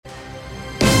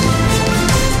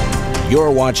You're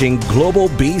watching Global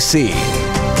BC.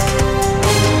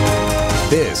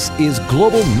 This is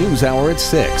Global News Hour at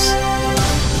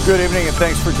 6. Good evening and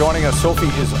thanks for joining us. Sophie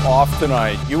is off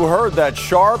tonight. You heard that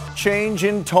sharp change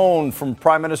in tone from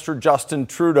Prime Minister Justin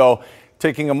Trudeau,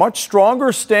 taking a much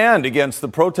stronger stand against the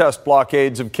protest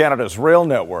blockades of Canada's rail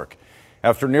network.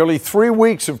 After nearly 3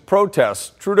 weeks of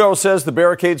protests, Trudeau says the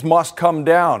barricades must come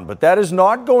down, but that is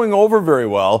not going over very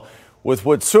well with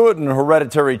Wet'suwet'en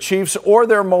hereditary chiefs or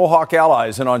their Mohawk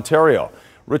allies in Ontario.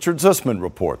 Richard Zussman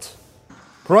reports.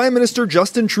 Prime Minister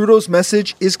Justin Trudeau's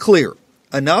message is clear.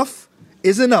 Enough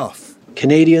is enough.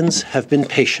 Canadians have been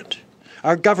patient.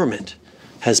 Our government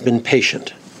has been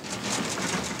patient.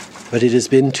 But it has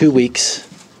been 2 weeks,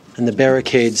 and the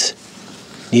barricades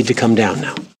need to come down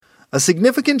now. A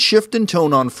significant shift in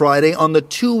tone on Friday on the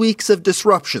 2 weeks of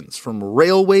disruptions, from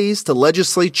railways to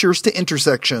legislatures to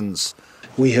intersections.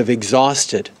 We have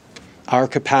exhausted our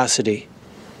capacity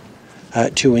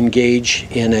to engage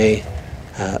in a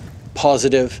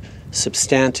positive,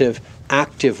 substantive,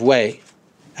 active way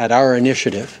at our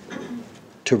initiative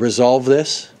to resolve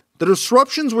this. The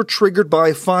disruptions were triggered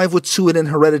by 5 Wet'suwet'en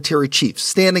hereditary chiefs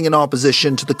standing in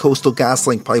opposition to the Coastal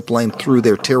GasLink pipeline through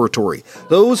their territory.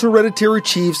 Those hereditary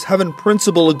chiefs have in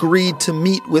principle agreed to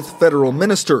meet with federal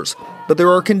ministers, but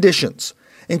there are conditions,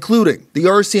 including the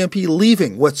RCMP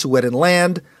leaving Wet'suwet'en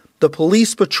land, the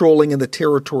police patrolling in the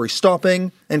territory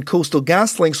stopping, and Coastal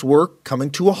GasLink's work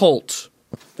coming to a halt.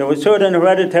 The Wet'suwet'en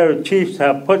hereditary chiefs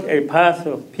have put a path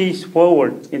of peace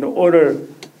forward in order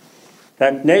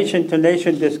that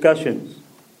nation-to-nation discussions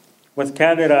with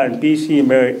Canada and BC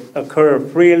may occur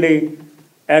freely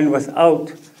and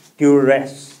without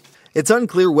duress. It's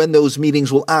unclear when those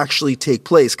meetings will actually take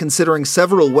place, considering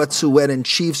several Wet'suwet'en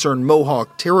chiefs are in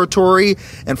Mohawk territory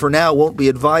and for now won't be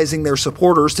advising their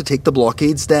supporters to take the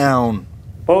blockades down.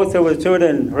 Both the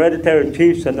Wet'suwet'en hereditary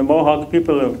chiefs and the Mohawk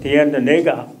people of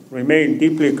Tyendinaga remain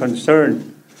deeply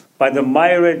concerned by the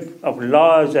myriad of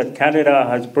laws that Canada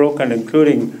has broken,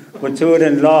 including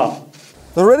Wet'suwet'en law.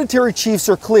 The hereditary chiefs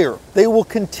are clear. They will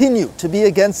continue to be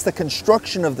against the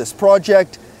construction of this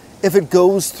project if it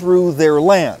goes through their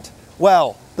land.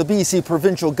 Well, the BC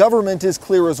provincial government is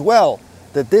clear as well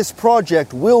that this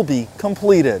project will be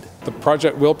completed. The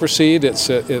project will proceed. It's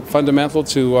fundamental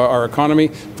to our economy,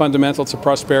 fundamental to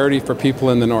prosperity for people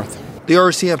in the north. The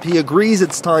RCMP agrees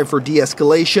it's time for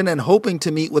de-escalation and hoping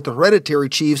to meet with the hereditary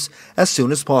chiefs as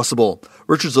soon as possible.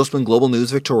 Richard Zussman, Global News,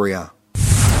 Victoria.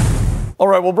 All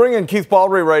right, we'll bring in Keith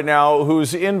Baldry right now,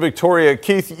 who's in Victoria.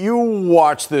 Keith, you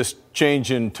watch this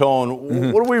change in tone.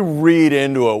 Mm-hmm. What do we read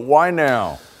into it? Why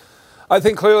now? I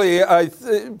think clearly,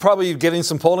 probably getting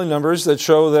some polling numbers that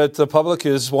show that the public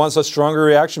wants a stronger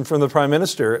reaction from the Prime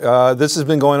Minister. This has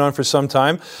been going on for some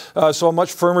time, so a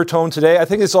much firmer tone today. I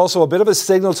think it's also a bit of a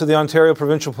signal to the Ontario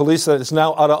Provincial Police that it's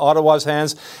now out of Ottawa's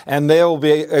hands, and they'll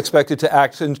be expected to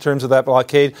act in terms of that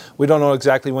blockade. We don't know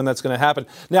exactly when that's going to happen.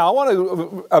 Now, I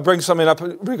want to bring something up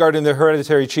regarding the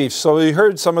hereditary chiefs. So we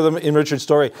heard some of them in Richard's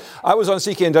story. I was on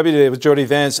CKNW today with Jody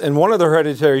Vance, and one of the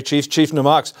hereditary chiefs, Chief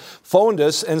Namax, phoned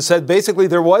us and said basically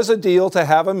there was a deal to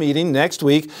have a meeting next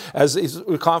week as he's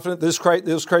confident those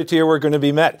criteria were going to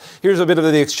be met. Here's a bit of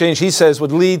the exchange he says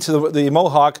would lead to the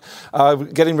Mohawk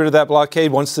getting rid of that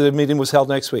blockade once the meeting was held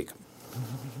next week.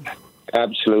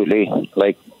 Absolutely.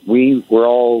 We were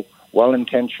all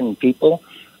well-intentioned people.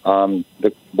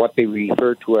 What they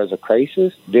refer to as a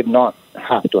crisis did not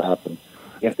have to happen.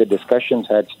 If the discussions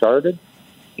had started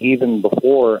even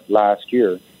before last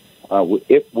year,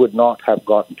 it would not have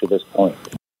gotten to this point.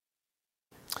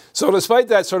 So despite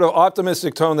that sort of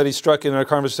optimistic tone that he struck in our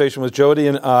conversation with Jody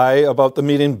and I about the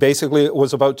meeting basically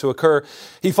was about to occur,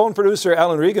 he phoned producer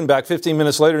Alan Regan back 15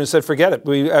 minutes later and said, forget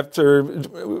it. After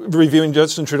reviewing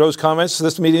Justin Trudeau's comments,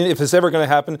 this meeting, if it's ever going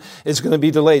to happen, is going to be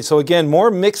delayed. So again,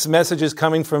 more mixed messages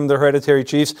coming from the hereditary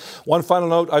chiefs. One final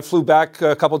note, I flew back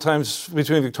a couple times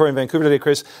between Victoria and Vancouver today,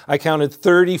 Chris. I counted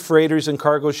 30 freighters and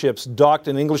cargo ships docked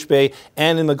in English Bay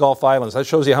and in the Gulf Islands. That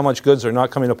shows you how much goods are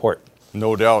not coming to port.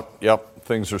 No doubt. Yep.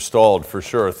 Things are stalled for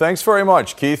sure. Thanks very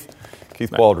much, Keith.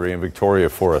 Keith Baldry in Victoria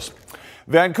for us.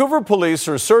 Vancouver police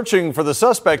are searching for the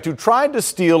suspect who tried to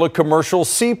steal a commercial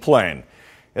seaplane.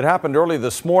 It happened early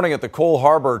this morning at the Cole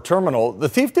Harbour terminal. The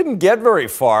thief didn't get very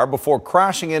far before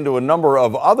crashing into a number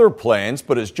of other planes,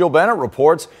 but as Jill Bennett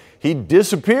reports, he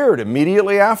disappeared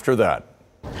immediately after that.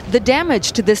 The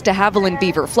damage to this de Havilland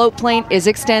Beaver float plane is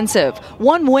extensive.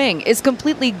 One wing is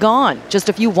completely gone, just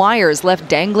a few wires left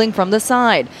dangling from the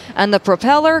side. And the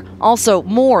propeller, also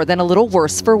more than a little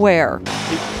worse for wear.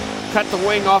 He cut the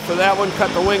wing off of that one,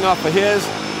 cut the wing off of his.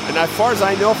 And as far as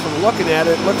I know from looking at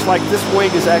it, it looks like this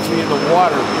wing is actually in the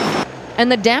water.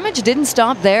 And the damage didn't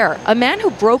stop there. A man who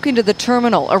broke into the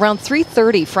terminal around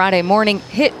 3:30 Friday morning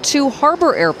hit 2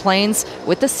 Harbour airplanes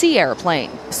with the Sea airplane.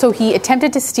 So he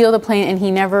attempted to steal the plane and he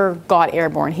never got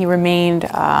airborne. He remained,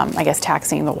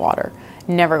 taxiing the water.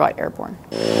 Never got airborne.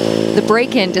 The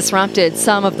break-in disrupted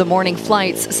some of the morning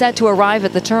flights set to arrive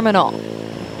at the terminal.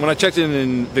 When I checked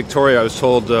in Victoria, I was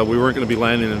told we weren't going to be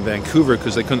landing in Vancouver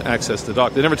because they couldn't access the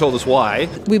dock. They never told us why.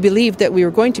 We believed that we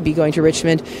were going to be going to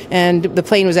Richmond, and the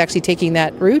plane was actually taking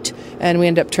that route, and we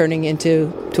ended up turning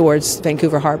towards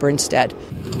Vancouver Harbour instead.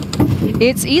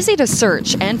 It's easy to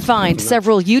search and find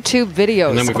several YouTube videos.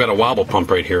 And then we've got a wobble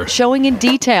pump right here, showing in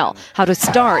detail how to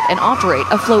start and operate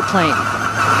a float plane.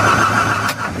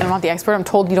 I'm not the expert. I'm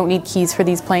told you don't need keys for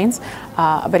these planes.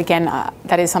 But again,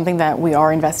 that is something that we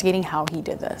are investigating, how he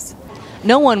did this.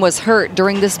 No one was hurt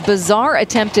during this bizarre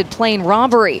attempted plane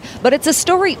robbery, but it's a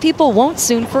story people won't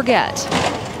soon forget.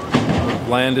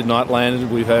 Landed, not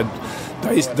landed. We've had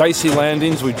dicey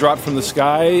landings. We dropped from the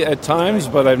sky at times,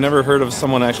 but I've never heard of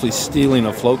someone actually stealing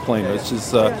a float plane, which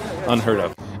is unheard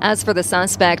of. As for the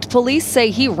suspect, police say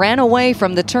he ran away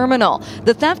from the terminal.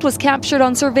 The theft was captured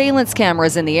on surveillance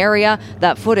cameras in the area.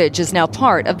 That footage is now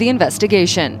part of the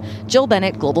investigation. Jill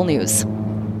Bennett, Global News.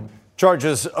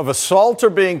 Charges of assault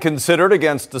are being considered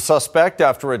against the suspect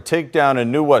after a takedown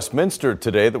in New Westminster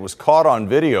today that was caught on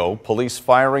video. Police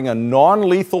firing a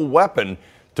non-lethal weapon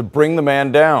to bring the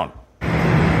man down.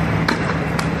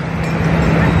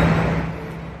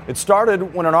 It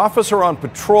started when an officer on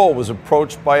patrol was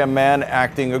approached by a man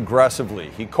acting aggressively.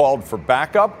 He called for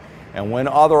backup, and when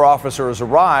other officers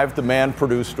arrived, the man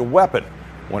produced a weapon.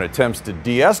 When attempts to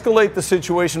de-escalate the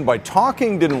situation by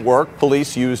talking didn't work,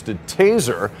 police used a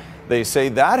taser. They say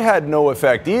that had no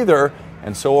effect either,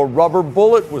 and so a rubber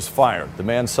bullet was fired. The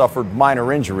man suffered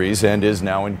minor injuries and is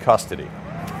now in custody.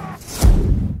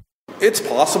 It's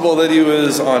possible that he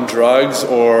was on drugs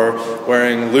or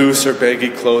wearing loose or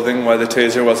baggy clothing why the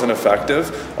taser wasn't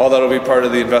effective. All that will be part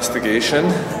of the investigation.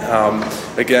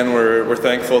 Again, we're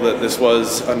thankful that this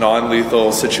was a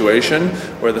non-lethal situation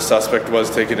where the suspect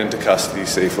was taken into custody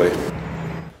safely.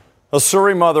 A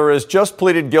Surrey mother has just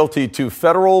pleaded guilty to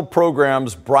federal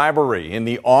programs bribery in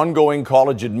the ongoing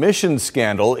college admissions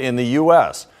scandal in the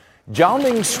U.S.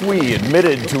 Jiaoming Sui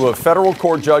admitted to a federal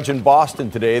court judge in Boston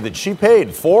today that she paid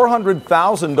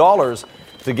 $400,000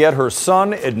 to get her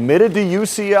son admitted to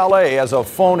UCLA as a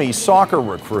phony soccer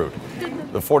recruit.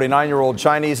 The 49-year-old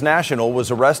Chinese national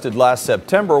was arrested last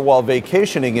September while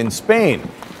vacationing in Spain.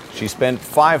 She spent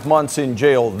 5 months in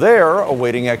jail there,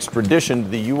 awaiting extradition to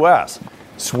the U.S.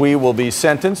 Sui will be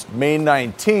sentenced May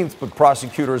 19th, but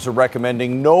prosecutors are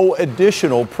recommending no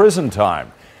additional prison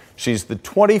time. She's the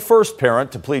 21st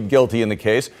parent to plead guilty in the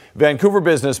case. Vancouver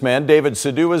businessman David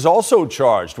Sadu is also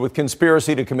charged with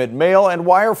conspiracy to commit mail and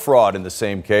wire fraud in the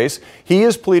same case. He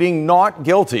is pleading not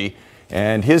guilty,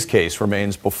 and his case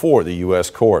remains before the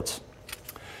U.S. courts.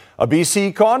 A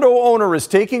BC condo owner is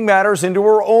taking matters into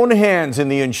her own hands in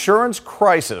the insurance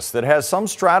crisis that has some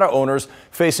strata owners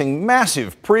facing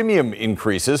massive premium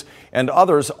increases and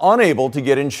others unable to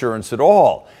get insurance at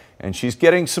all. And she's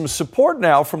getting some support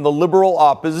now from the Liberal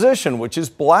opposition, which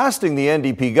is blasting the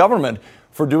NDP government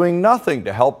for doing nothing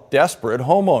to help desperate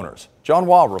homeowners. John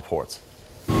Wah reports.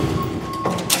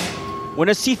 When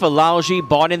Asifa Lalji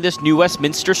bought in this New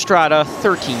Westminster strata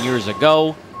 13 years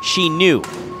ago, she knew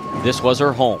this was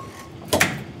her home.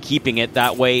 Keeping it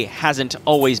that way hasn't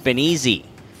always been easy.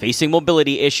 Facing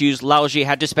mobility issues, Lalji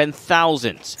had to spend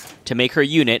thousands to make her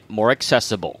unit more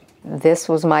accessible. This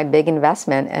was my big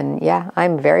investment, and yeah,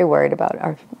 I'm very worried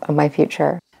about my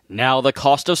future. Now the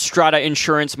cost of strata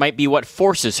insurance might be what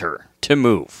forces her to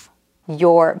move.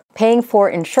 You're paying for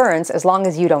insurance as long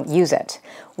as you don't use it.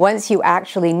 Once you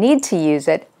actually need to use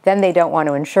it, then they don't want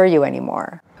to insure you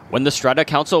anymore. When the Strata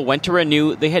Council went to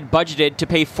renew, they had budgeted to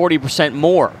pay 40%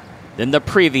 more than the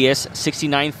previous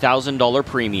 $69,000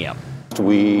 premium.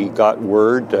 We got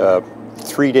word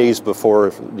 3 days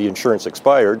before the insurance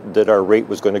expired that our rate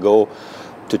was going to go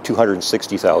to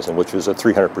 $260,000, which was a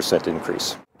 300%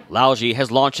 increase. Lalji has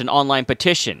launched an online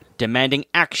petition demanding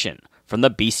action from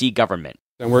the BC government.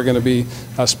 And we're going to be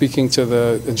speaking to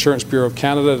the Insurance Bureau of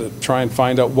Canada to try and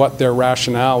find out what their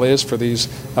rationale is for these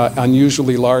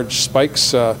unusually large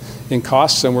spikes in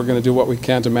costs, and we're going to do what we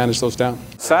can to manage those down.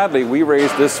 Sadly, we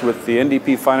raised this with the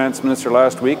NDP finance minister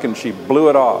last week, and she blew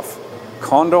it off.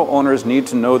 Condo owners need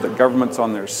to know that government's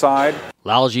on their side.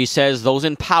 Lalji says those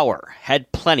in power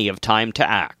had plenty of time to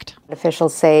act.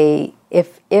 Officials say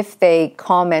if they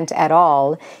comment at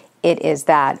all, It is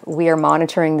that we are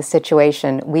monitoring the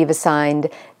situation. We've assigned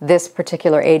this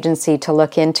particular agency to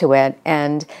look into it,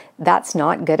 and that's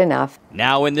not good enough.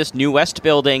 Now in this New West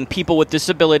building, people with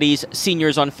disabilities,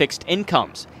 seniors on fixed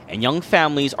incomes, and young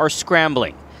families are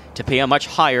scrambling to pay a much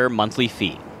higher monthly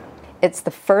fee. It's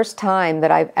the first time that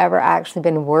I've ever actually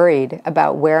been worried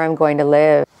about where I'm going to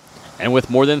live. And with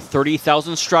more than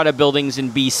 30,000 strata buildings in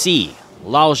BC,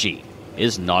 Lalji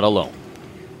is not alone.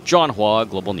 John Hua,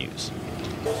 Global News.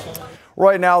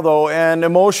 Right now, though, an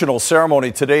emotional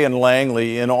ceremony today in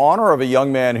Langley in honor of a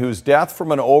young man whose death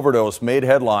from an overdose made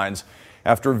headlines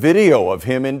after video of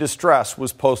him in distress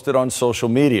was posted on social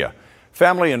media.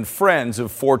 Family and friends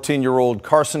of 14-year-old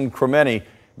Carson Cremeni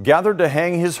gathered to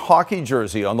hang his hockey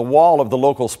jersey on the wall of the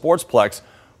local sportsplex,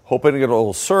 hoping it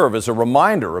will serve as a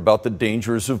reminder about the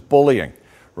dangers of bullying.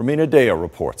 Romina Dea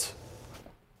reports.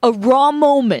 A raw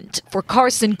moment for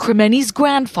Carson Cremeni's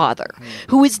grandfather,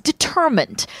 who is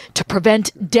determined to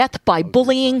prevent death by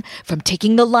bullying from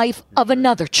taking the life of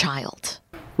another child.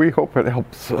 We hope it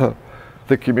helps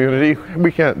the community.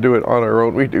 We can't do it on our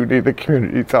own. We do need the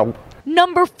community's help.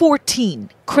 Number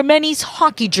 14, Cremeni's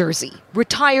hockey jersey,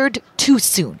 retired too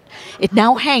soon. It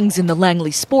now hangs in the Langley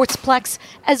Sportsplex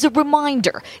as a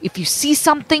reminder. If you see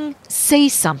something, say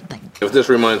something. If this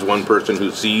reminds one person who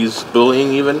sees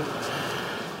bullying even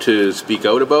to speak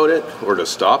out about it or to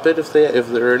stop it if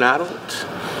they're an adult,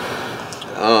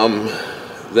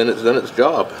 then it's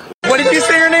job. What did you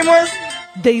say your name was?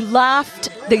 They laughed,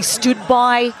 they stood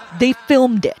by, they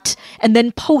filmed it, and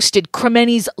then posted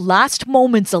Cremeni's last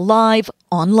moments alive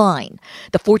online.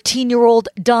 The 14-year-old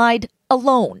died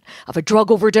alone of a drug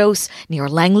overdose near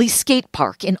Langley Skate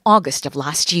Park in August of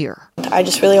last year. I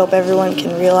just really hope everyone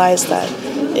can realize that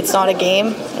it's not a game,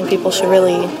 and people should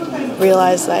really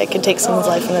realize that it can take someone's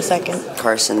life in a second.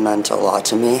 Carson meant a lot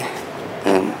to me,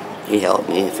 and he helped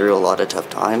me through a lot of tough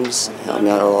times, helped me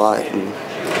out a lot, and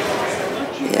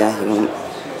yeah,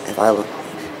 if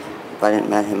I didn't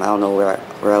met him, I don't know where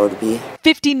I would be.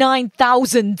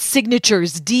 59,000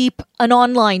 signatures deep, an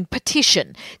online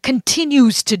petition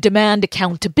continues to demand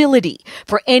accountability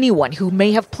for anyone who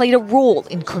may have played a role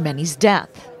in Cremeni's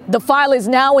death. The file is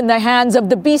now in the hands of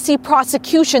the BC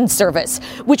Prosecution Service,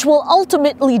 which will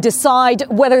ultimately decide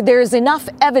whether there is enough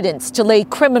evidence to lay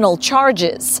criminal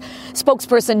charges.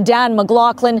 Spokesperson Dan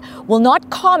McLaughlin will not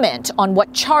comment on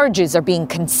what charges are being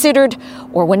considered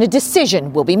or when a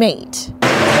decision will be made.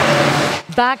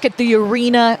 Back at the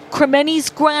arena, Cremeni's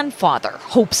grandfather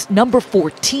hopes number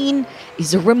 14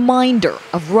 is a reminder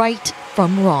of right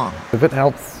from wrong. If it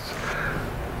helps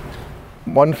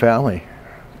one family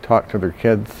talk to their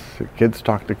kids,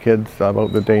 talk to kids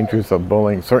about the dangers of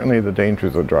bullying, certainly the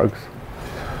dangers of drugs,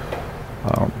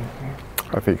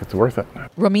 I think it's worth it.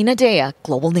 Romina Dea,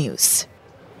 Global News.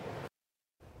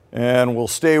 And we'll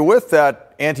stay with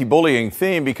that anti-bullying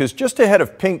theme because just ahead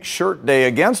of Pink Shirt Day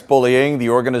against bullying, the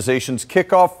organization's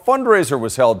kickoff fundraiser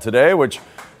was held today, which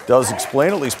does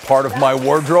explain at least part of my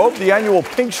wardrobe. The annual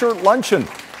Pink Shirt Luncheon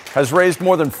has raised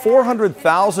more than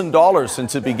 $400,000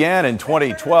 since it began in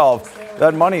 2012.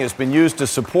 That money has been used to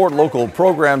support local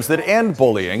programs that end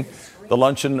bullying. The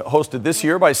luncheon, hosted this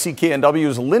year by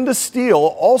CKNW's Linda Steele,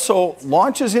 also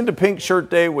launches into Pink Shirt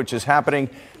Day, which is happening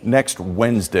next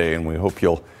Wednesday, and we hope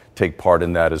you'll take part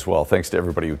in that as well. Thanks to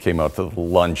everybody who came out to the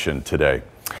luncheon today.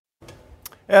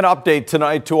 An update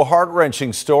tonight to a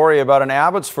heart-wrenching story about an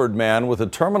Abbotsford man with a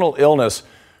terminal illness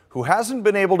who hasn't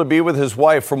been able to be with his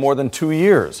wife for more than 2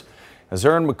 years. As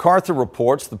Aaron MacArthur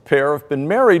reports, the pair have been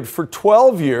married for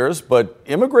 12 years, but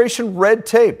immigration red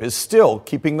tape is still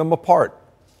keeping them apart.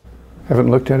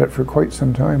 Haven't looked at it for quite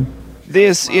some time.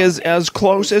 This is as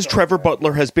close as Trevor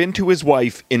Butler has been to his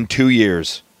wife in 2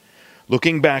 years.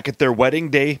 Looking back at their wedding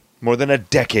day more than a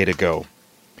decade ago.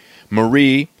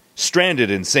 Marie,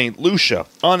 stranded in St. Lucia,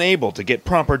 unable to get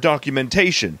proper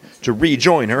documentation to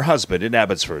rejoin her husband in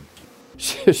Abbotsford.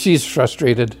 She's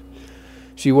frustrated.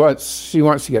 She wants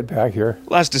to get back here.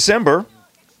 Last December,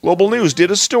 Global News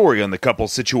did a story on the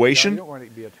couple's situation.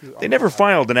 They never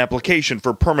filed an application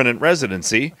for permanent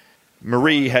residency.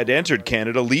 Marie had entered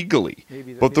Canada legally,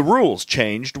 but the rules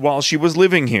changed while she was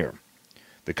living here.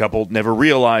 The couple never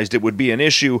realized it would be an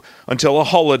issue until a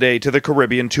holiday to the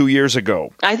Caribbean 2 years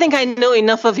ago. I think I know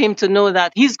enough of him to know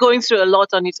that he's going through a lot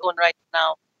on his own right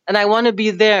now, and I want to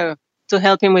be there to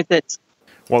help him with it.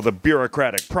 While the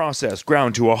bureaucratic process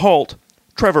ground to a halt,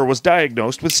 Trevor was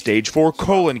diagnosed with stage 4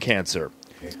 colon cancer.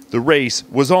 The race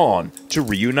was on to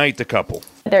reunite the couple.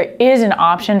 There is an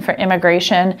option for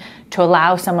immigration to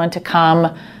allow someone to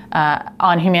come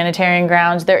on humanitarian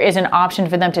grounds. There is an option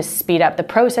for them to speed up the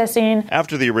processing.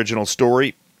 After the original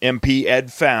story, MP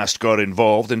Ed Fast got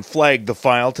involved and flagged the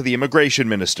file to the immigration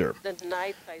minister.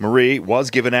 Marie was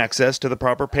given access to the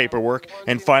proper paperwork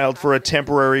and filed for a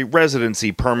temporary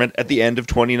residency permit at the end of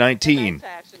 2019.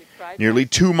 Nearly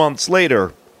 2 months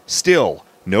later, still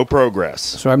no progress.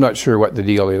 So I'm not sure what the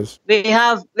deal is. They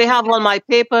have all my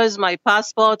papers, my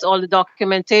passport, all the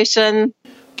documentation.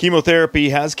 Chemotherapy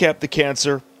has kept the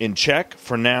cancer in check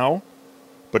for now,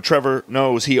 but Trevor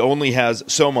knows he only has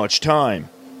so much time.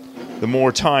 The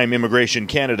more time Immigration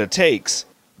Canada takes,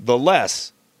 the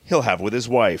less he'll have with his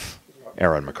wife.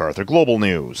 Aaron MacArthur, Global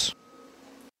News.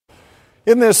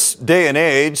 In this day and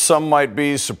age, some might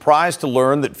be surprised to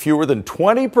learn that fewer than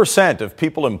 20% of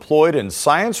people employed in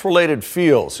science-related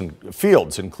fields,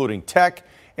 including tech,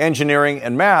 engineering,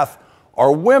 and math,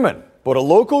 are women. But a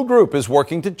local group is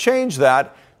working to change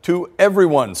that to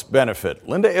everyone's benefit.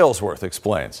 Linda Aylesworth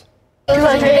explains.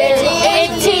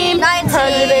 218,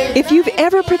 900. If you've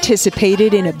ever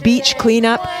participated in a beach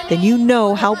cleanup, then you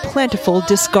know how plentiful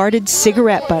discarded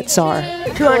cigarette butts are.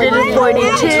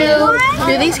 242.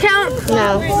 Do these count?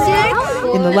 No.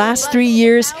 In the last 3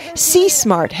 years,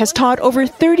 C-SMART has taught over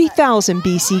 30,000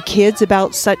 BC kids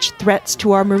about such threats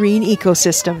to our marine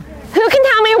ecosystem. Who can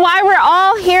tell me why we're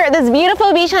all here at this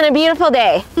beautiful beach on a beautiful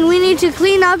day? We need to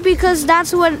clean up because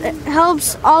that's what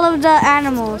helps all of the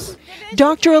animals.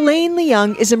 Dr. Elaine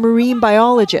Leung is a marine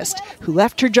biologist who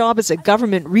left her job as a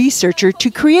government researcher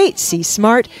to create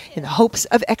C-SMART in the hopes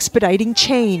of expediting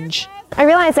change. I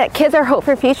realize that kids are hope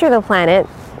for the future of the planet,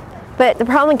 but the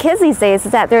problem with kids these days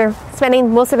is that they're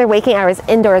spending most of their waking hours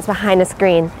indoors behind a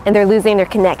screen, and they're losing their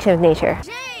connection with nature.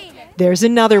 There's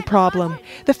another problem.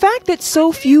 The fact that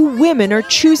so few women are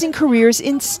choosing careers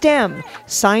in STEM,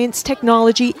 science,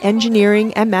 technology,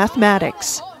 engineering, and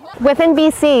mathematics. Within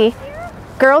BC,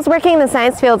 girls working in the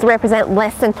science fields represent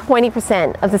less than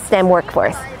 20% of the STEM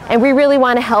workforce, and we really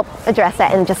want to help address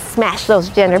that and just smash those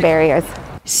gender barriers.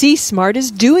 C-SMART is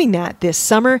doing that this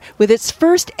summer with its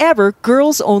first ever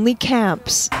girls-only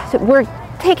camps. So we're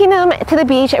taking them to the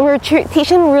beach and we're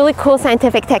teaching them really cool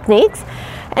scientific techniques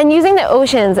and using the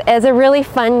oceans as a really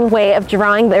fun way of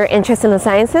drawing their interest in the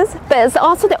sciences, but it's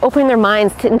also to open their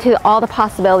minds into all the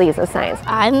possibilities of science.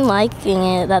 I'm liking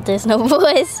it that there's no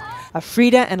boys.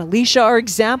 Frida and Alicia are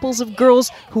examples of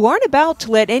girls who aren't about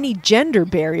to let any gender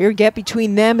barrier get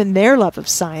between them and their love of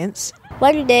science.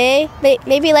 One day,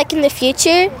 maybe like in the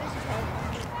future,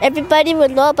 everybody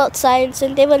would know about science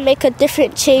and they would make a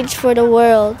different change for the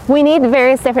world. We need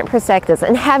various different perspectives,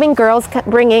 and having girls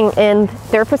bringing in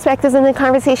their perspectives in the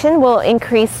conversation will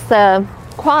increase the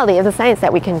quality of the science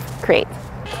that we can create.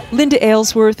 Linda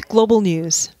Aylesworth, Global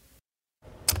News.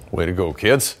 Way to go,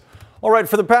 kids. All right,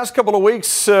 for the past couple of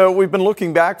weeks, we've been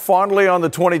looking back fondly on the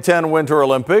 2010 Winter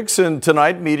Olympics, and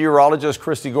tonight, meteorologist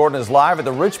Christy Gordon is live at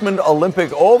the Richmond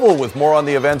Olympic Oval with more on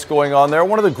the events going on there.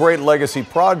 One of the great legacy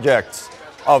projects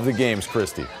of the Games,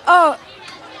 Christy. Oh,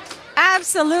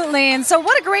 absolutely. And so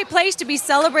what a great place to be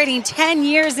celebrating 10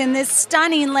 years in this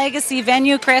stunning legacy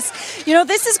venue, Chris. You know,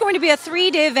 this is going to be a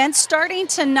 3-day event starting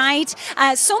tonight.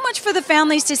 So much for the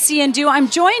families to see and do. I'm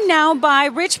joined now by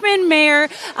Richmond Mayor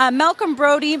Malcolm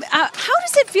Brody. How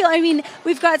does it feel? I mean,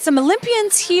 we've got some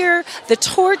Olympians here, the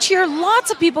torch here, lots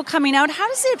of people coming out. How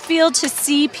does it feel to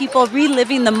see people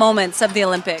reliving the moments of the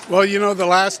Olympics? Well, you know, the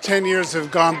last 10 years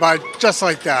have gone by just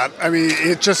like that. I mean,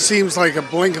 it just seems like a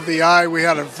blink of the eye. We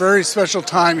had a very special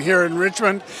time here in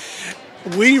Richmond.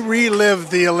 We relive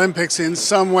the Olympics in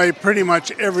some way pretty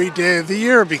much every day of the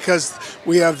year because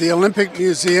we have the Olympic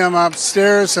Museum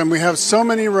upstairs and we have so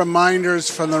many reminders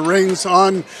from the rings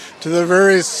on to the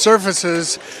various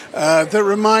surfaces that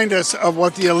remind us of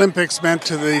what the Olympics meant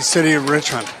to the city of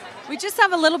Richmond. We just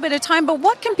have a little bit of time, but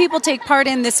what can people take part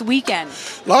in this weekend?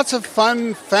 Lots of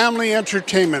fun family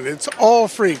entertainment. It's all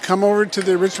free. Come over to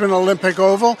the Richmond Olympic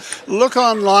Oval, look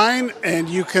online, and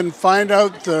you can find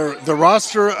out the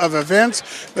roster of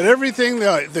events. But everything,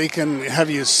 they can have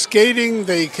you skating,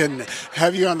 they can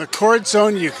have you on the court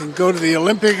zone, you can go to the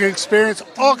Olympic experience,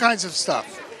 all kinds of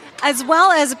stuff. As well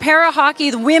as para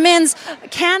hockey, the women's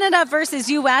Canada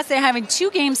versus U.S. They're having 2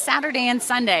 games Saturday and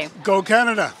Sunday. Go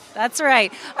Canada. That's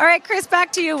right. All right, Chris,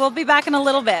 back to you. We'll be back in a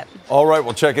little bit. All right,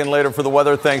 we'll check in later for the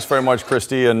weather. Thanks very much,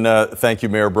 Christy, and thank you,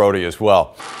 Mayor Brody, as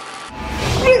well.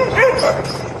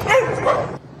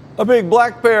 A big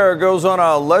black bear goes on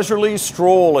a leisurely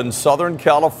stroll in Southern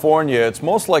California. It's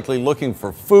most likely looking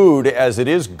for food as it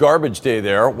is garbage day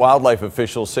there. Wildlife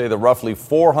officials say the roughly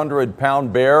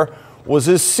 400-pound bear was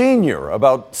a senior,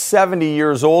 about 70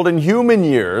 years old in human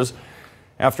years.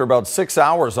 After about 6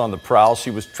 hours on the prowl,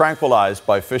 she was tranquilized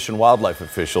by Fish and Wildlife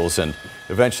officials and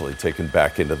eventually taken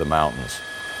back into the mountains.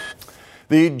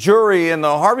 The jury in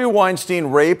the Harvey Weinstein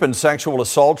rape and sexual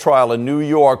assault trial in New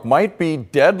York might be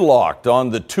deadlocked on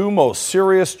the two most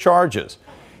serious charges.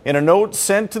 In a note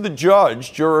sent to the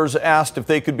judge, jurors asked if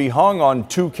they could be hung on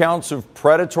 2 counts of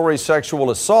predatory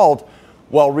sexual assault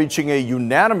while reaching a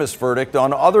unanimous verdict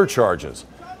on other charges.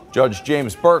 Judge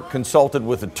James Burke consulted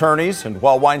with attorneys, and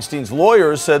while Weinstein's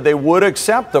lawyers said they would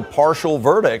accept a partial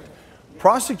verdict,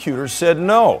 prosecutors said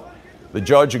no. The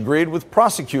judge agreed with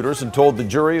prosecutors and told the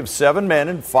jury of 7 men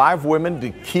and 5 women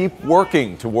to keep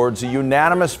working towards a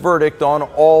unanimous verdict on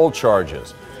all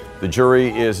charges. The jury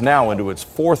is now into its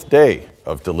 4th day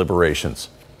of deliberations.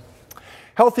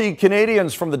 Healthy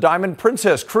Canadians from the Diamond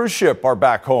Princess cruise ship are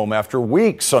back home after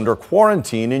weeks under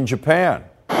quarantine in Japan.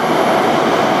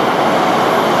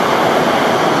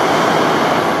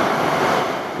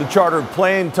 The chartered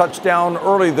plane touched down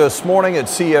early this morning at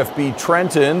CFB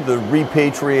Trenton. The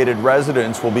repatriated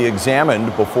residents will be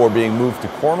examined before being moved to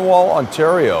Cornwall,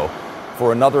 Ontario,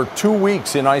 for another 2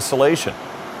 weeks in isolation.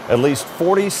 At least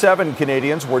 47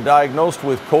 Canadians were diagnosed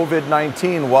with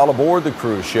COVID-19 while aboard the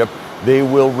cruise ship. They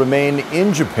will remain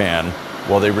in Japan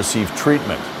while they receive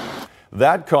treatment.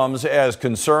 That comes as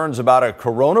concerns about a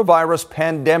coronavirus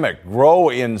pandemic grow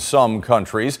in some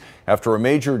countries after a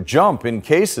major jump in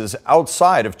cases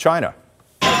outside of China.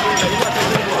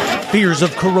 Fears of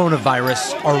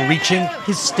coronavirus are reaching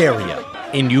hysteria.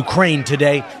 In Ukraine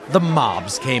today, the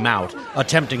mobs came out,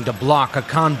 attempting to block a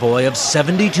convoy of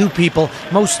 72 people,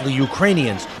 mostly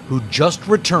Ukrainians, who just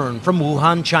returned from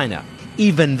Wuhan, China,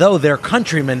 even though their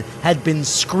countrymen had been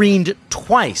screened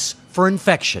twice for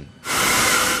infection.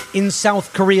 In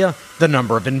South Korea, the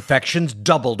number of infections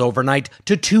doubled overnight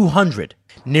to 200.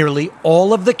 Nearly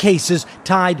all of the cases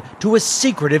tied to a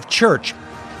secretive church,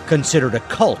 considered a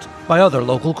cult by other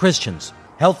local Christians.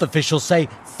 Health officials say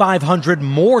 500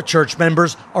 more church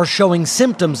members are showing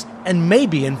symptoms and may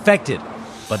be infected,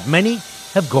 but many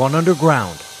have gone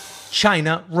underground.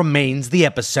 China remains the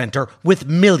epicenter, with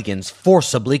millions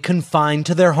forcibly confined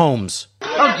to their homes.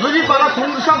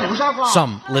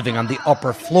 Some living on the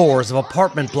upper floors of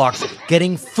apartment blocks,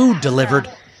 getting food delivered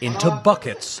into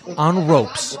buckets on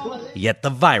ropes. Yet the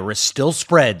virus still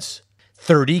spreads.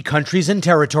 30 countries and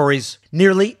territories,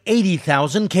 nearly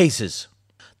 80,000 cases.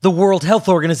 The World Health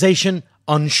Organization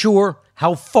unsure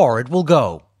how far it will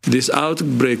go. This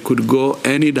outbreak could go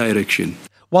any direction.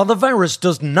 While the virus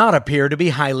does not appear to be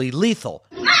highly lethal,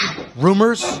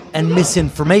 rumors and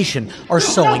misinformation are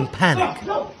sowing panic.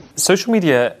 Social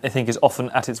media, I think, is often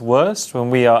at its worst when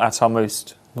we are at our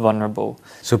most vulnerable.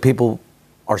 So people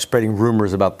are spreading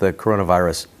rumors about the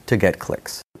coronavirus to get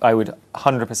clicks. I would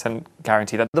 100%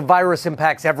 guarantee that. The virus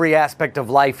impacts every aspect of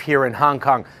life here in Hong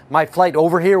Kong. My flight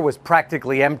over here was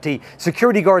practically empty.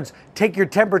 Security guards take your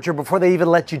temperature before they even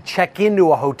let you check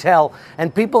into a hotel.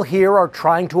 And people here are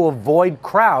trying to avoid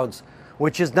crowds,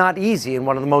 which is not easy in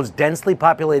one of the most densely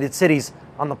populated cities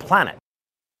on the planet.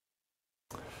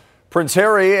 Prince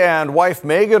Harry and wife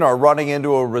Meghan are running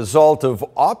into a result of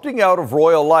opting out of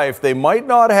royal life they might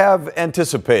not have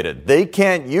anticipated. They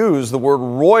can't use the word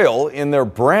royal in their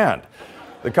brand.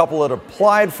 The couple had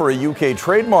applied for a UK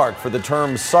trademark for the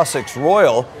term Sussex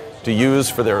Royal to use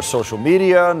for their social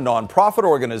media, non-profit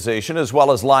organization, as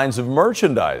well as lines of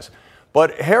merchandise.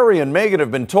 But Harry and Meghan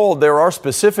have been told there are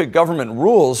specific government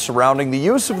rules surrounding the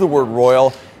use of the word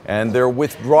royal, and they're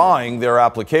withdrawing their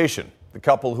application. The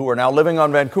couple, who are now living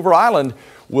on Vancouver Island,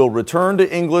 will return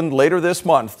to England later this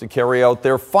month to carry out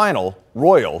their final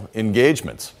royal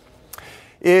engagements.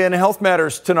 In Health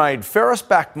Matters tonight, Ferris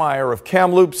Bachmeyer of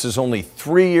Kamloops is only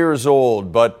 3 years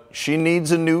old, but she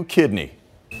needs a new kidney.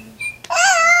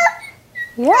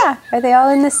 Yeah, are they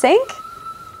all in the sink?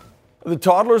 The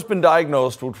toddler's been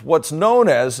diagnosed with what's known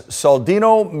as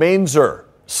Saldino-Mainzer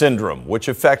syndrome, which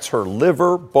affects her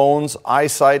liver, bones,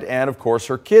 eyesight, and, of course,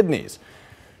 her kidneys.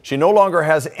 She no longer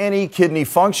has any kidney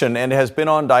function and has been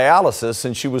on dialysis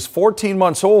since she was 14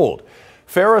 months old.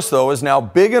 Ferris, though, is now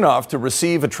big enough to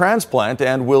receive a transplant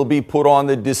and will be put on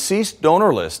the deceased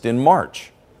donor list in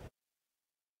March.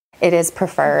 It is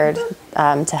preferred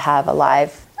to have a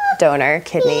live donor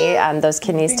kidney. Those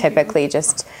kidneys typically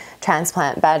just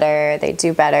transplant better, they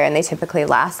do better, and they typically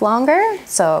last longer.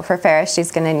 So for Ferris,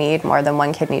 she's going to need more than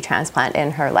one kidney transplant in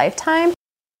her lifetime.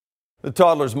 The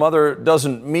toddler's mother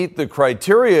doesn't meet the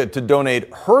criteria to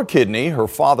donate her kidney. Her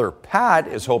father, Pat,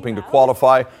 is hoping to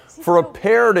qualify for a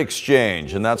paired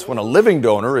exchange, and that's when a living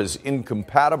donor is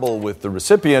incompatible with the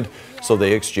recipient, so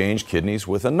they exchange kidneys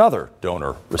with another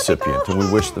donor recipient. And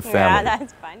we wish the family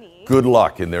good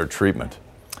luck in their treatment.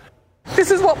 This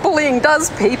is what bullying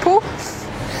does, people.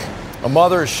 A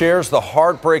mother shares the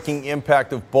heartbreaking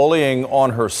impact of bullying on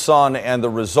her son and the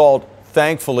result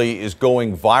thankfully, is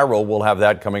going viral. We'll have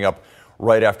that coming up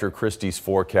right after Christy's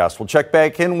forecast. We'll check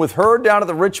back in with her down at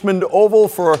the Richmond Oval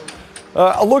for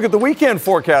a look at the weekend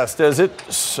forecast, as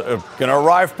it's going to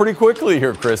arrive pretty quickly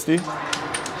here, Christy.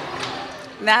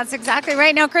 That's exactly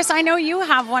right. Now, Chris, I know you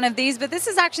have one of these, but this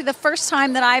is actually the first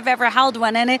time that I've ever held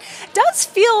one, and it does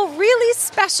feel really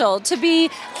special to be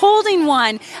holding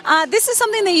one. This is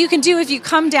something that you can do if you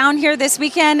come down here this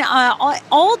weekend.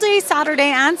 All day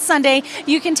Saturday and Sunday,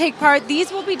 you can take part.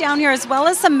 These will be down here, as well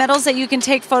as some medals that you can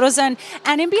take photos on.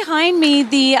 And in behind me,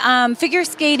 the figure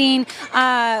skating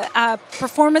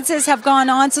performances have gone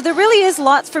on. So there really is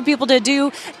lots for people to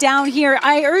do down here.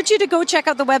 I urge you to go check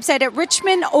out the website at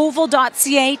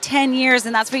richmondoval.ca. 10 years,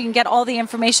 and that's where you can get all the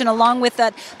information, along with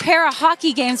the para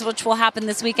hockey games, which will happen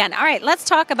this weekend. All right, let's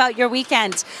talk about your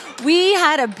weekend. We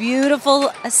had a beautiful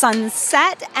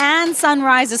sunset and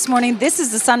sunrise this morning. This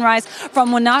is the sunrise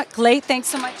from Wenat Lake. Thanks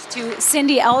so much to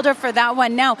Cindy Elder for that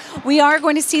one. Now, we are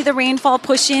going to see the rainfall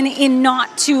push in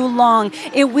not too long.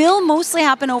 It will mostly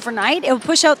happen overnight. It will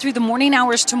push out through the morning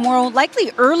hours tomorrow,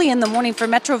 likely early in the morning for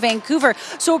Metro Vancouver.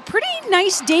 So a pretty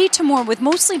nice day tomorrow with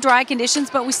mostly dry conditions,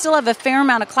 but we still have a fair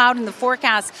amount of cloud in the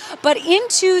forecast. But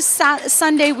into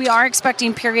Sunday, we are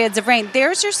expecting periods of rain.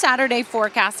 There's your Saturday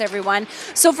forecast, everyone.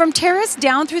 So from Terrace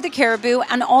down through the Caribou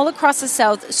and all across the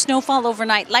south, snowfall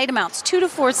overnight, light amounts 2 to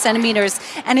 4 centimeters,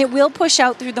 and it will push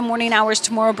out through the morning hours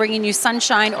tomorrow, bringing you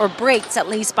sunshine or breaks at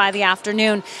least by the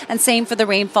afternoon. And same for the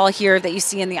rainfall here that you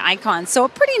see in the icon. So a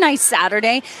pretty nice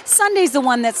Saturday. Sunday's the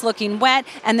one that's looking wet,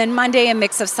 and then Monday a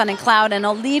mix of sun and cloud. And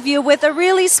I'll leave you with a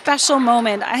really special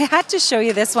moment. I had to show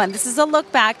you this one. This is a look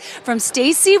back from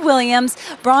Stacey Williams.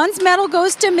 Bronze medal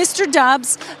goes to Mr.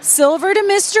 Dubs, silver to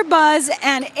Mr. Buzz,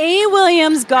 and A.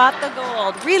 Williams got the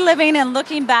gold. Reliving and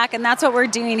looking back, and that's what we're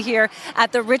doing here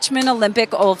at the Richmond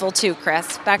Olympic Oval too,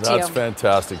 Chris. Back to you. That's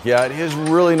fantastic. Yeah, it is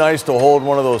really nice to hold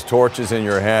one of those torches in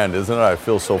your hand, isn't it? I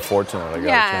feel so fortunate I got a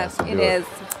chance to do it. Yeah, it is.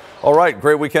 All right,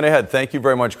 great weekend ahead. Thank you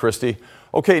very much, Christy.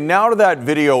 Okay, now to that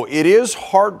video. It is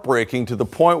heartbreaking to the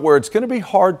point where it's going to be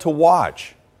hard to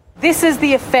watch. This is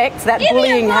the effect that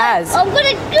bullying has. I'm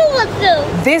going to do with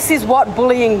them. This is what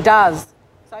bullying does.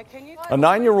 A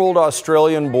 9-year-old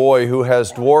Australian boy who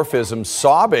has dwarfism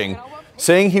sobbing,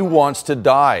 saying he wants to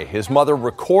die. His mother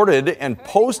recorded and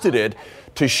posted it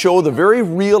to show the very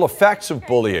real effects of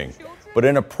bullying. But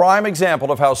in a prime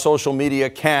example of how social media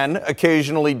can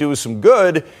occasionally do some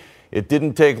good, it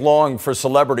didn't take long for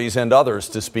celebrities and others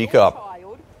to speak up.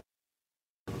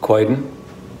 Quaden,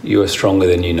 you are stronger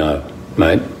than you know,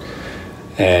 mate.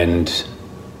 And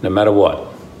no matter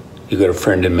what, you got a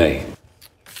friend in me.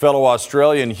 Fellow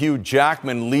Australian Hugh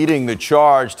Jackman leading the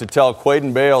charge to tell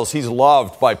Quaden Bales he's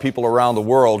loved by people around the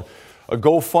world. A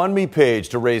GoFundMe page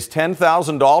to raise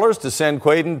 $10,000 to send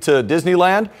Quaden to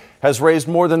Disneyland has raised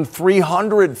more than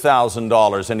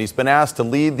 $300,000, and he's been asked to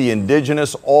lead the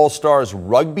Indigenous All-Stars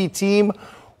rugby team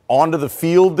onto the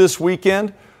field this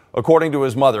weekend. According to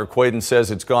his mother, Quaden says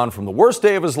it's gone from the worst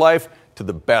day of his life to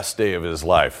the best day of his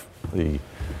life. The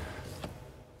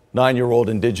 9-year-old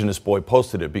Indigenous boy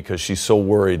posted it because she's so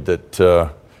worried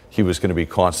that he was going to be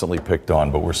constantly picked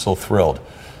on, but we're so thrilled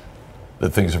that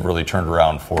things have really turned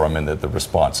around for him and that the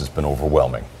response has been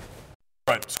overwhelming.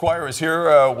 All right, Squire is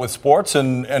here with sports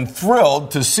and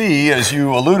thrilled to see, as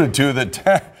you alluded to, that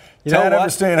Tanev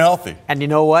is staying healthy. And you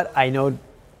know what? I know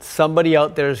somebody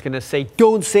out there is going to say,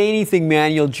 don't say anything,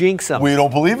 man, you'll jinx him. We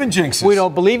don't believe in jinxes. We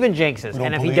don't believe in jinxes.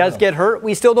 And if he does get hurt,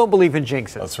 we still don't believe in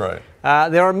jinxes. That's right.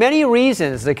 There are many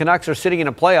reasons the Canucks are sitting in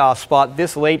a playoff spot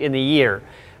this late in the year.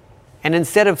 And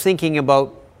instead of thinking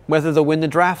about whether they'll win the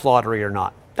draft lottery or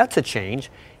not, that's a change.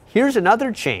 Here's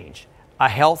another change. A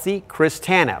healthy Chris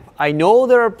Tanev. I know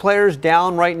there are players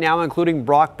down right now, including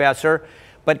Brock Besser,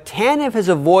 but Tanev has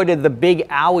avoided the big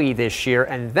owie this year,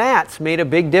 and that's made a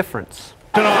big difference.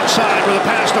 An onside with a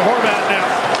pass to Horvat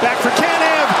now. Back for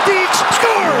Tanev. Deeks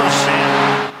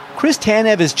scores! Chris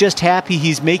Tanev is just happy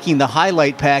he's making the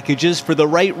highlight packages for the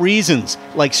right reasons,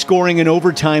 like scoring an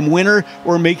overtime winner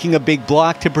or making a big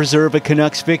block to preserve a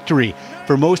Canucks victory.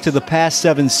 For most of the past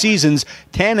 7 seasons,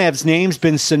 Tanev's name's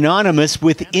been synonymous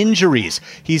with injuries.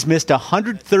 He's missed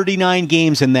 139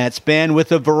 games in that span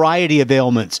with a variety of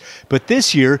ailments. But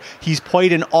this year, he's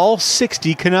played in all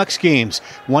 60 Canucks games,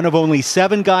 one of only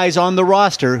 7 guys on the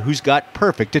roster who's got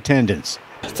perfect attendance.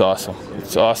 It's awesome.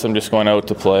 It's awesome just going out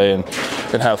to play and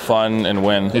have fun and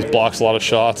win. He blocks a lot of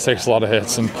shots, takes a lot of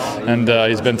hits, and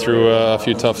he's been through a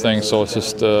few tough things. So it's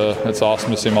just it's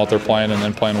awesome to see him out there playing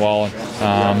and playing well.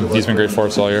 And he's been great for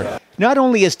us all year. Not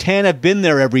only has Tanev been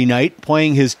there every night,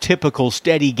 playing his typical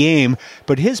steady game,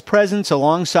 but his presence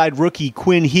alongside rookie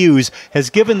Quinn Hughes has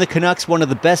given the Canucks one of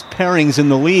the best pairings in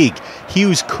the league.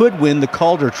 Hughes could win the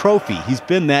Calder Trophy. He's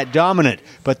been that dominant,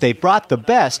 but they brought the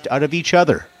best out of each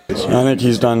other. I think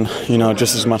he's done,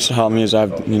 just as much to help me as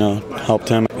I've, helped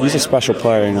him. He's a special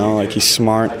player, like he's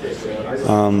smart.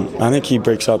 I think he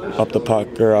breaks up the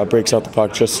puck, or breaks out the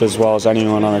puck just as well as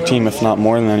anyone on our team, if not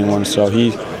more than anyone. So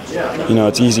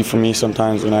it's easy for me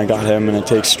sometimes when I got him, and it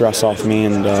takes stress off me,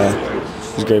 and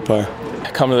he's a great player.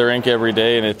 I come to the rink every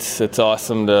day, and it's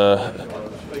awesome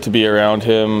to be around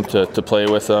him, to play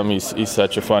with him. He's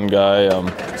such a fun guy.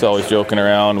 He's always joking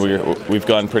around. We've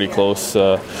gotten pretty close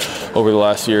over the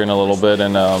last year and a little bit,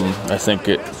 and I think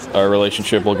our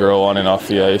relationship will grow on and off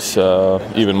the ice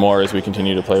even more as we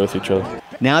continue to play with each other.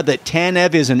 Now that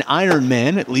Tanev is an Iron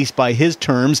Man, at least by his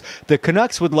terms, the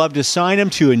Canucks would love to sign him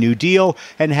to a new deal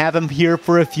and have him here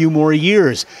for a few more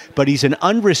years. But he's an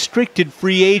unrestricted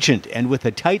free agent, and with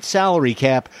a tight salary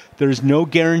cap, there's no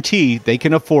guarantee they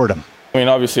can afford him.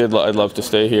 Obviously, I'd love to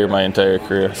stay here my entire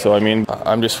career. So,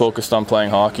 I'm just focused on playing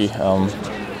hockey,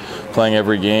 playing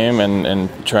every game, and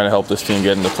trying to help this team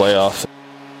get into playoffs.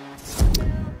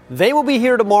 They will be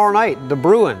here tomorrow night, the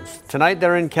Bruins. Tonight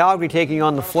they're in Calgary taking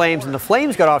on the Flames, and the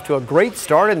Flames got off to a great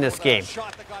start in this game.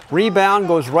 Rebound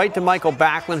goes right to Michael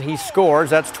Backlund. He scores.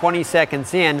 That's 20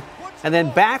 seconds in. And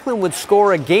then Backlund would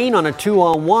score again on a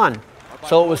 2-on-1.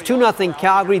 So it was 2-0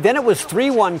 Calgary. Then it was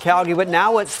 3-1 Calgary, but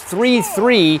now it's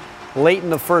 3-3 late in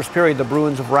the first period. The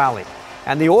Bruins have rallied.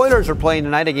 And the Oilers are playing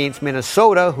tonight against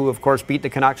Minnesota, who, of course, beat the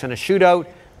Canucks in a shootout.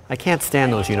 I can't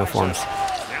stand those uniforms.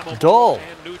 Dull.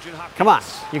 Come on,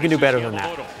 you can do better than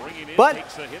that. But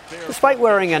despite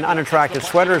wearing an unattractive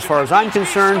sweater, as far as I'm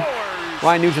concerned,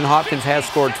 Ryan Nugent-Hopkins has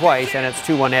scored twice, and it's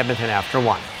 2-1 Edmonton after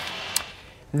one.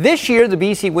 This year, the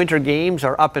BC Winter Games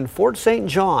are up in Fort St.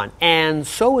 John, and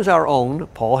so is our own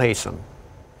Paul Haysom.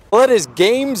 Well, it is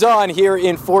games on here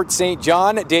in Fort St.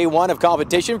 John, day one of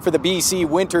competition for the BC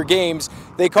Winter Games.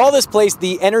 They call this place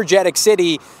the Energetic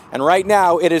City, and right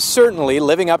now it is certainly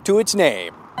living up to its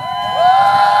name.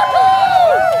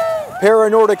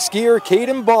 Para-Nordic skier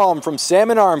Caden Baum from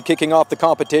Salmon Arm kicking off the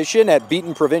competition at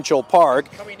Beaton Provincial Park.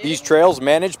 These trails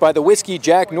managed by the Whiskey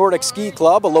Jack Nordic Ski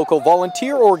Club, a local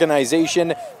volunteer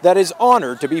organization that is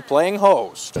honored to be playing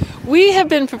host. We have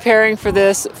been preparing for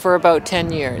this for about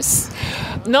 10 years,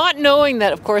 not knowing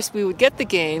that, of course, we would get the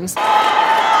games.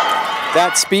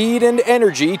 That speed and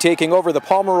energy taking over the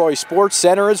Pomeroy Sports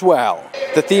Center as well.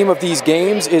 The theme of these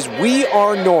games is We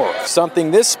Are North, something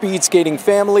this speed skating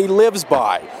family lives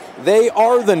by. They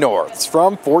are the Norths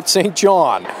from Fort St.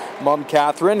 John. Mom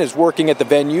Catherine is working at the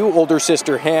venue. Older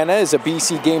sister Hannah is a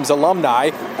BC Games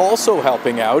alumni, also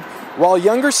helping out, while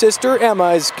younger sister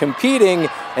Emma is competing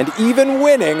and even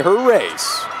winning her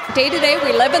race. Day to day,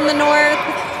 we live in the North.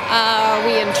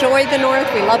 We enjoy the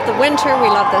North. We love the winter. We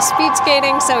love the speed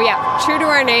skating. So yeah, true to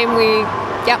our name, we're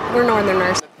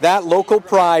Northerners. That local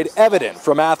pride evident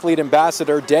from athlete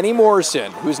ambassador Denny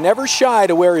Morrison, who's never shy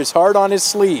to wear his heart on his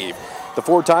sleeve. The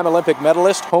four-time Olympic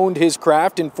medalist honed his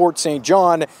craft in Fort St.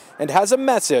 John and has a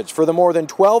message for the more than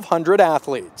 1,200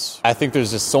 athletes. I think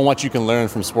there's just so much you can learn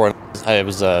from sport. I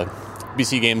was a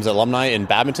BC Games alumni in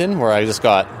badminton where I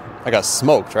got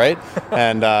smoked, right?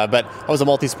 And but I was a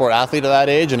multi-sport athlete at that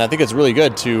age, and I think it's really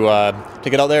good to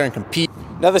get out there and compete.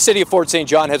 Now, the city of Fort St.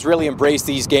 John has really embraced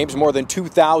these games, more than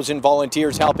 2,000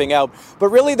 volunteers helping out. But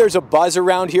really, there's a buzz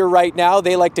around here right now.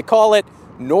 They like to call it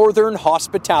Northern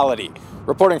Hospitality.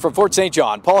 Reporting from Fort St.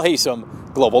 John, Paul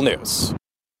Haysom, Global News.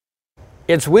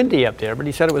 It's windy up there, but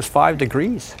he said it was 5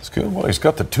 degrees. It's good. Well, he's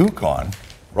got the toque on,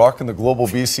 rocking the Global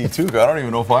BC toque. I don't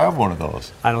even know if I have one of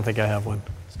those. I don't think I have one.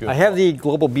 I have the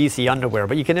Global BC underwear,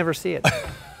 but you can never see it.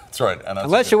 That's right. And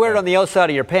unless you wear it on the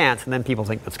outside of your pants, and then people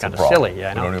think that's kind of silly.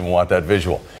 Yeah, I know. We don't even want that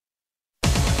visual.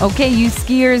 Okay, you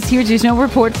skiers, here's your snow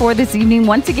report for this evening.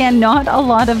 Once again, not a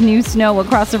lot of new snow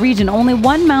across the region. Only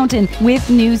one mountain with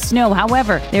new snow.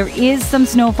 However, there is some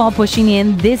snowfall pushing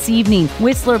in this evening.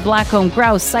 Whistler, Blackcomb,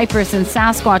 Grouse, Cypress, and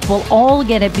Sasquatch will all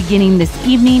get it beginning this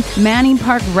evening. Manning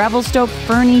Park, Revelstoke,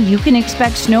 Fernie, you can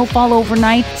expect snowfall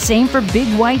overnight. Same for Big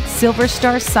White, Silver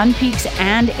Star, Sun Peaks,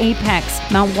 and Apex.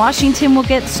 Mount Washington will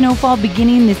get snowfall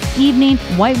beginning this evening.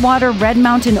 Whitewater, Red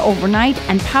Mountain overnight,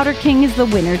 and Powder King is the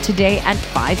winner today at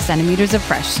 5 centimeters of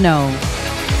fresh snow.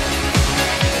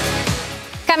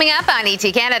 Coming up on ET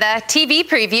Canada, TV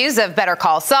previews of Better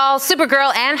Call Saul,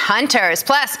 Supergirl, and Hunters.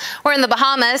 Plus, we're in the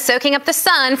Bahamas soaking up the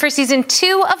sun for Season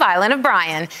 2 of Island of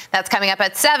Bryan. That's coming up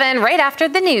at 7, right after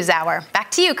the news hour.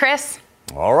 Back to you, Chris.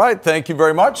 All right, thank you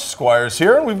very much. Squire's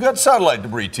here, and we've got satellite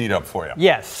debris teed up for you.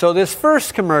 Yes, so this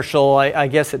first commercial, I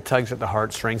guess it tugs at the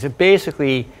heartstrings. It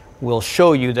basically will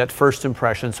show you that first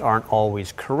impressions aren't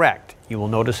always correct. You will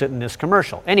notice it in this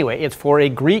commercial. Anyway, it's for a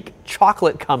Greek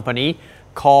chocolate company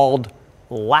called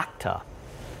Lacta.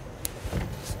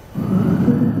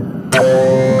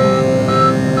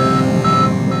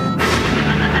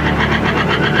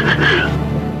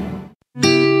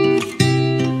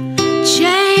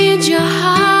 Change your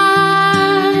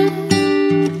heart.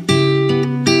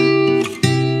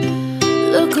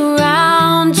 Look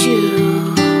around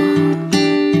you.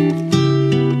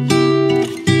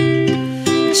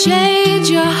 Change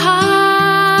your heart.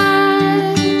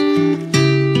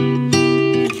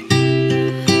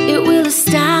 It will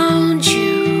astound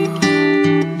you.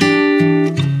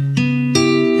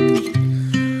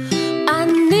 I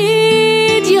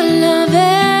need your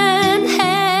loving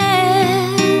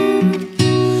hand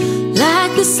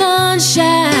like the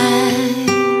sunshine.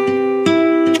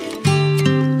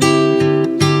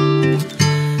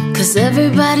 'Cause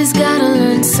everybody's gotta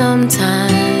learn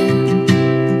sometime.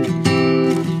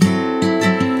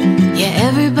 Yeah,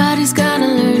 everybody's gotta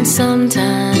learn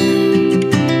sometime.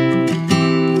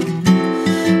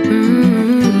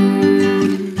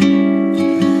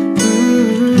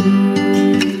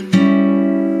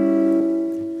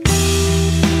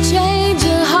 Change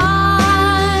your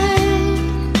heart.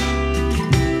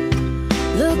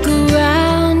 Look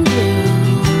around you.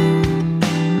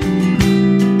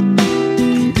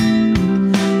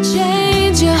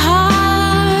 Change your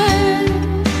heart.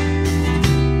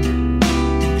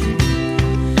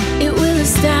 It will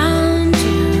astound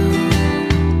you.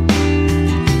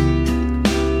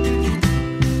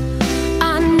 I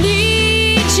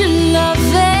need your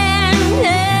loving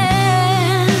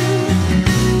hand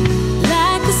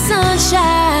like the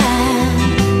sunshine.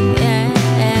 Yeah.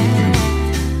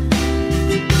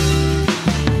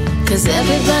 'Cause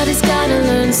everybody's gotta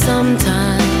learn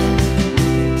sometime.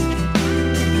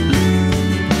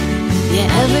 Yeah,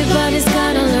 everybody's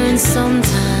gotta learn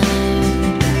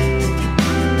sometime.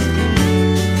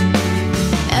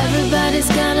 Everybody's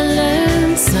gotta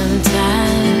learn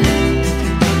sometime.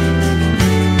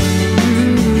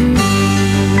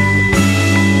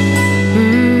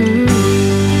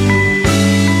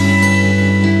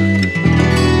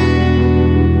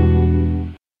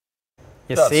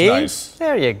 You That's see? nice.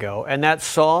 There you go. And that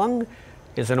song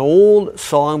is an old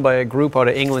song by a group out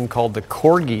of England called the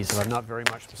Corgis, if I'm not very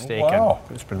much mistaken. Wow.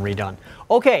 It's been redone.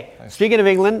 Okay, speaking of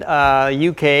England,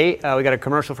 UK, we got a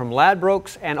commercial from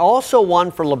Ladbrokes and also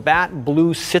one for Labatt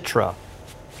Blue Citra.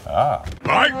 Ah.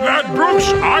 Like that,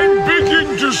 Brooks, I'm big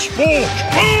into sport.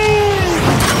 Boom!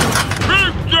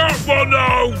 Pick that one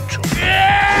out!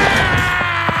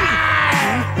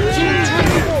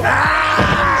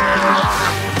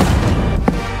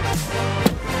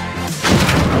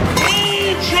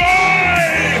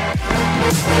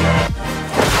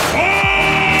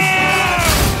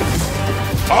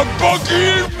 A buggy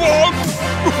in one!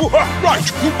 Right,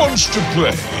 who wants to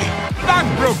play?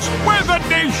 Ladbrokes, where the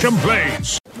nation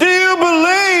plays! Do you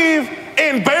believe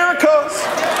in miracles?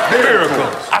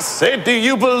 Miracles. I said, do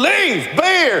you believe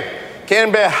beer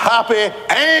can be happy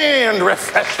and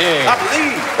refreshing? I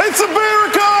believe. It's a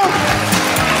miracle!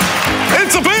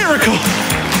 It's a miracle!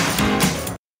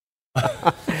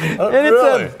 And it's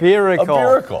a miracle. A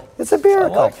miracle. It's a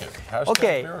miracle. I like it. Hashtag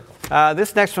Okay, miracle.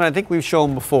 this next one I think we've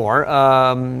shown before.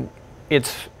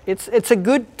 It's a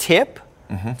good tip.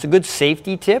 It's a good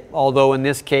safety tip, although in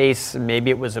this case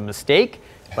maybe it was a mistake,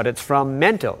 but it's from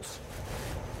Mentos.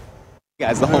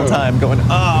 Guys, the whole time going,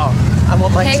 oh, I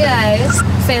want my Hey guys,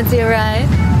 fancy a ride?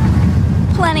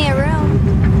 Plenty of room.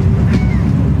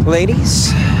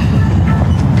 Ladies,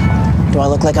 do I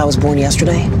look like I was born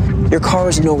yesterday? Your car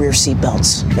has no rear seat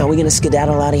belts. Now, are we gonna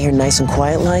skedaddle out of here nice and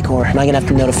quiet like, or am I gonna have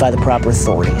to notify the proper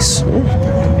authorities?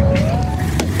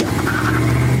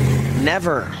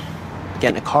 Never get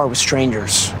in a car with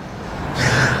strangers.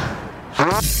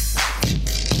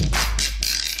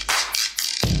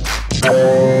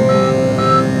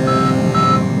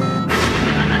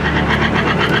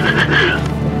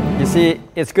 You see,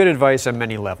 it's good advice on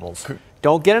many levels.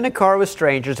 Don't get in a car with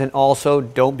strangers, and also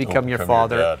don't become your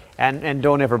father, and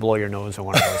don't ever blow your nose on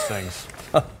one of those things.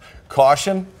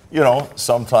 Caution,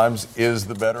 sometimes is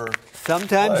the better.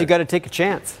 Sometimes you got to take a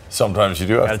chance. Sometimes you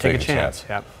do have to take a chance.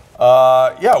 Yep.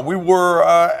 We were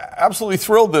absolutely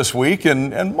thrilled this week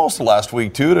and most of last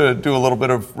week too to do a little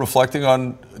bit of reflecting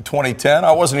on 2010.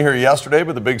 I wasn't here yesterday,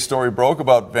 but the big story broke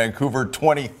about Vancouver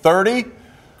 2030.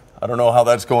 I don't know how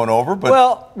that's going over, but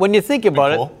well, when you think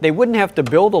about it, they wouldn't have to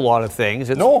build a lot of things.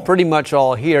 It's pretty much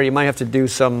all here. You might have to do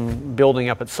some building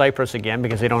up at Cypress again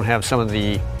because they don't have some of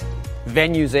the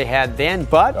venues they had then.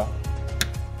 But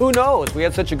who knows? We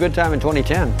had such a good time in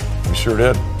 2010. We sure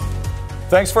did.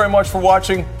 Thanks very much for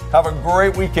watching. Have a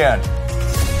great weekend.